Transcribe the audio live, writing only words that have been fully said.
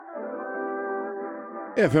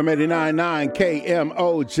FM 89.9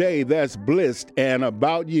 KMOJ, that's Blissed and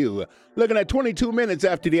About You. Looking at 22 minutes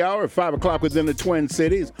after the hour, 5 o'clock within the Twin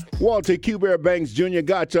Cities. Walter Q. Bear Banks Jr.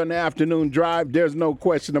 got you on the afternoon drive. There's no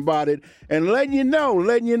question about it. And letting you know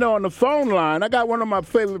on the phone line, I got one of my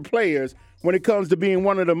favorite players when it comes to being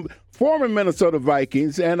one of the former Minnesota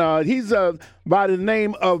Vikings. And he's by the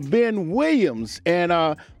name of Ben Williams.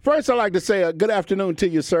 And first, I'd like to say good afternoon to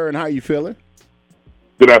you, sir, and how you feeling?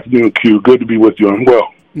 Good afternoon, Q. Good to be with you. I'm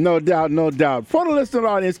well. No doubt, no doubt. For the listening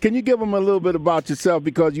audience, can you give them a little bit about yourself?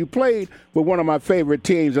 Because you played with one of my favorite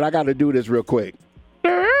teams, and I got to do this real quick.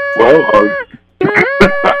 Well,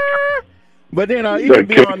 but then even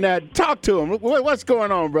beyond that, talk to him. What's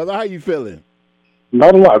going on, brother? How you feeling?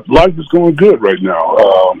 not a lot. Life is going good right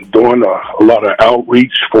now. Doing a lot of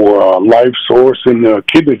outreach for Life Source and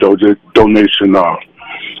kidney donation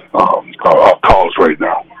calls right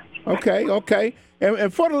now. Okay.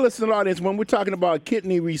 And for the listening audience, when we're talking about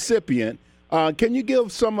kidney recipient, can you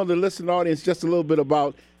give some of the listening audience just a little bit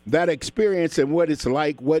about that experience and what it's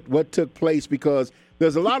like, what took place? Because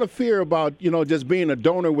there's a lot of fear about, just being a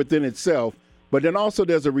donor within itself, but then also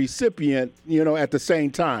there's a recipient, at the same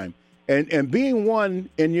time. And being one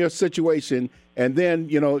in your situation, and then,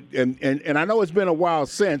 and I know it's been a while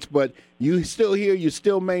since, but you still here, you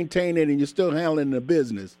still maintain it, and you're still handling the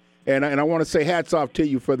business. And I want to say hats off to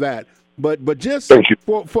you for that. But just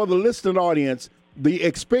for the listening audience, the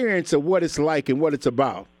experience of what it's like and what it's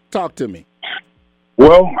about. Talk to me.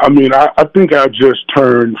 Well, I think I just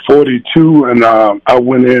turned 42, and I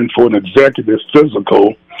went in for an executive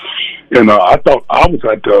physical, and I thought I was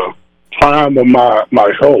at the prime of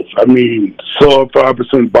my health. Sub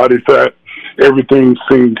 5% body fat. Everything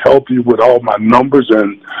seemed healthy with all my numbers,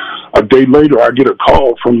 and a day later I get a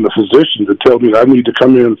call from the physician to tell me that I need to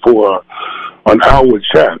come in for an hour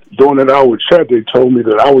chat. During that hour chat, they told me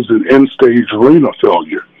that I was in end-stage renal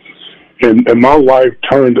failure. And my life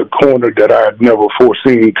turned a corner that I had never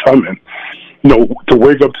foreseen coming. To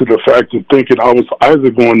wake up to the fact of thinking I was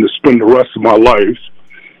either going to spend the rest of my life,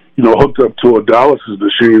 hooked up to a dialysis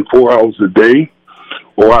machine 4 hours a day,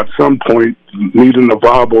 or at some point needing a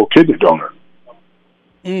viable kidney donor.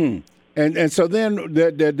 And so then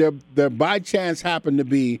there by chance happened to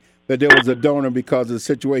be that there was a donor because of the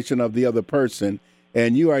situation of the other person,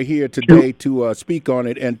 and you are here today to speak on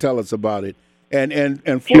it and tell us about it. And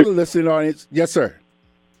for the listening audience, yes, sir.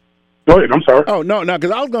 Go ahead. I'm sorry. Oh no,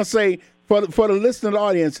 because I was going to say for the listening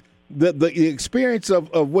audience, the experience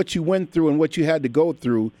of what you went through and what you had to go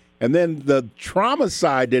through, and then the trauma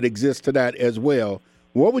side that exists to that as well.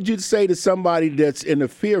 What would you say to somebody that's in the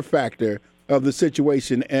fear factor of the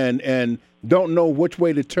situation and don't know which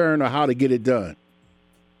way to turn or how to get it done?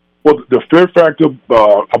 Well, the fear factor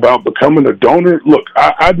about becoming a donor, look,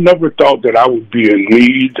 I never thought that I would be in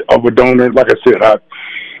need of a donor. Like I said, I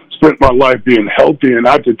spent my life being healthy, and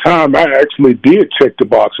at the time, I actually did check the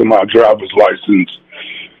box on my driver's license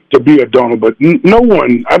to be a donor. But no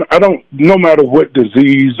one, no matter what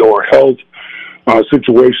disease or health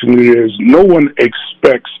situation it is, no one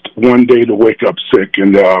expects one day to wake up sick.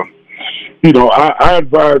 And, I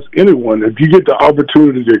advise anyone, if you get the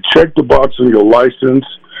opportunity to check the box on your license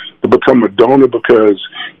to become a donor, because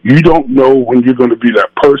you don't know when you're going to be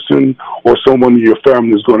that person or someone in your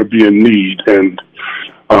family is going to be in need. And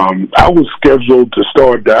I was scheduled to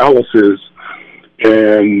start dialysis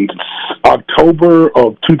in October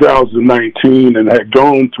of 2019 and had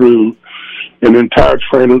gone through an entire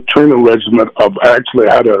training regimen of actually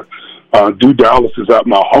how to do dialysis at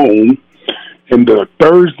my home. And the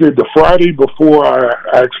Friday before I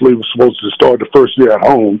actually was supposed to start the first day at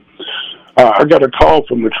home, I got a call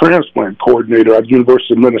from the transplant coordinator at the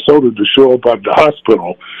University of Minnesota to show up at the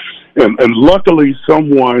hospital. And luckily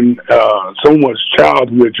someone's child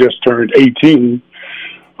who had just turned 18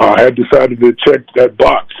 had decided to check that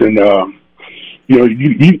box. And,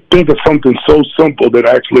 you think of something so simple that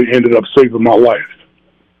actually ended up saving my life.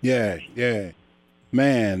 Yeah.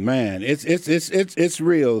 Man, it's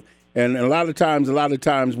real. And a lot of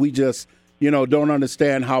times we just, don't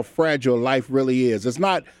understand how fragile life really is. It's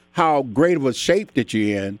not how great of a shape that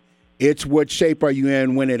you're in. It's what shape are you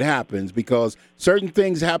in when it happens, because certain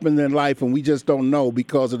things happen in life and we just don't know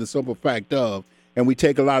because of the simple fact of, and we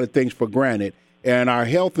take a lot of things for granted. And our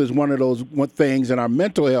health is one of those things, and our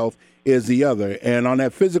mental health is the other. And on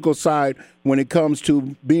that physical side, when it comes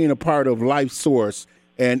to being a part of Life Source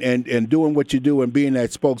and doing what you do and being that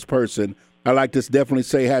spokesperson, I like to definitely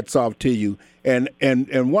say hats off to you. And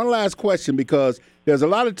one last question, because there's a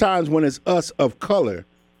lot of times when it's us of color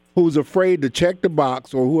who's afraid to check the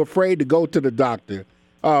box or who are afraid to go to the doctor.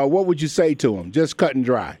 What would you say to them? Just cut and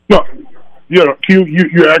dry. Yeah,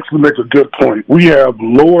 you actually make a good point. We have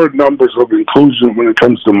lower numbers of inclusion when it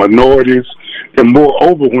comes to minorities, and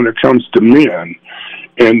moreover, when it comes to men.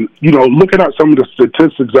 And, looking at some of the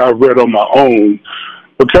statistics I've read on my own,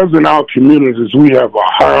 because in our communities we have a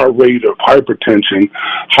higher rate of hypertension.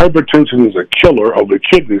 Hypertension is a killer of the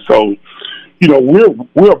kidney. So,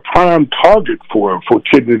 we're a prime target for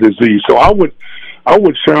kidney disease. So I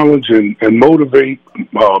would challenge and motivate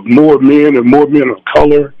more men and more men of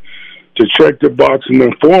color to check the box and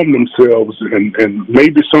inform themselves, and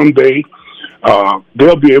maybe someday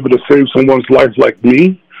they'll be able to save someone's life like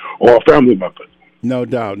me or a family member. No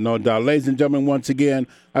doubt, no doubt. Ladies and gentlemen, once again,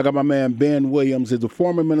 I got my man Ben Williams, is a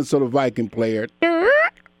former Minnesota Viking player.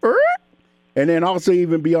 And then also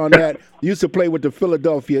even beyond that, used to play with the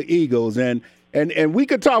Philadelphia Eagles. And we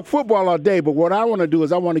could talk football all day, but what I want to do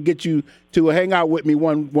is I want to get you to hang out with me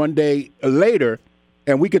one day later,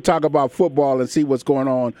 and we could talk about football and see what's going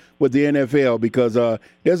on with the NFL, because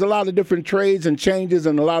there's a lot of different trades and changes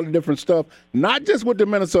and a lot of different stuff, not just with the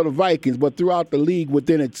Minnesota Vikings, but throughout the league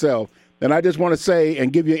within itself. And I just want to say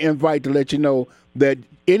and give you an invite to let you know that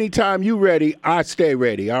anytime you're ready, I stay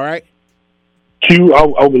ready, all right? Q,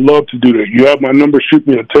 I would love to do that. You have my number. Shoot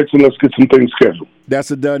me a text and let's get some things scheduled. That's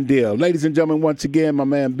a done deal. Ladies and gentlemen, once again, my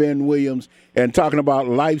man Ben Williams, and talking about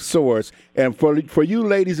Life Source. And for you,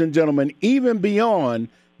 ladies and gentlemen, even beyond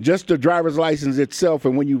just the driver's license itself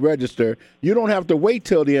and when you register, you don't have to wait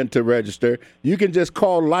till the end to register. You can just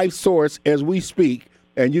call Life Source as we speak,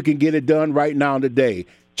 and you can get it done right now today.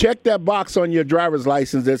 Check that box on your driver's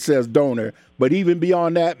license that says donor, but even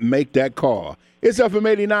beyond that, make that call. It's FM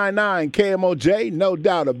 89.9 KMOJ, no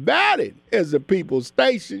doubt about it. It's the People's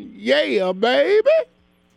Station. Yeah, baby.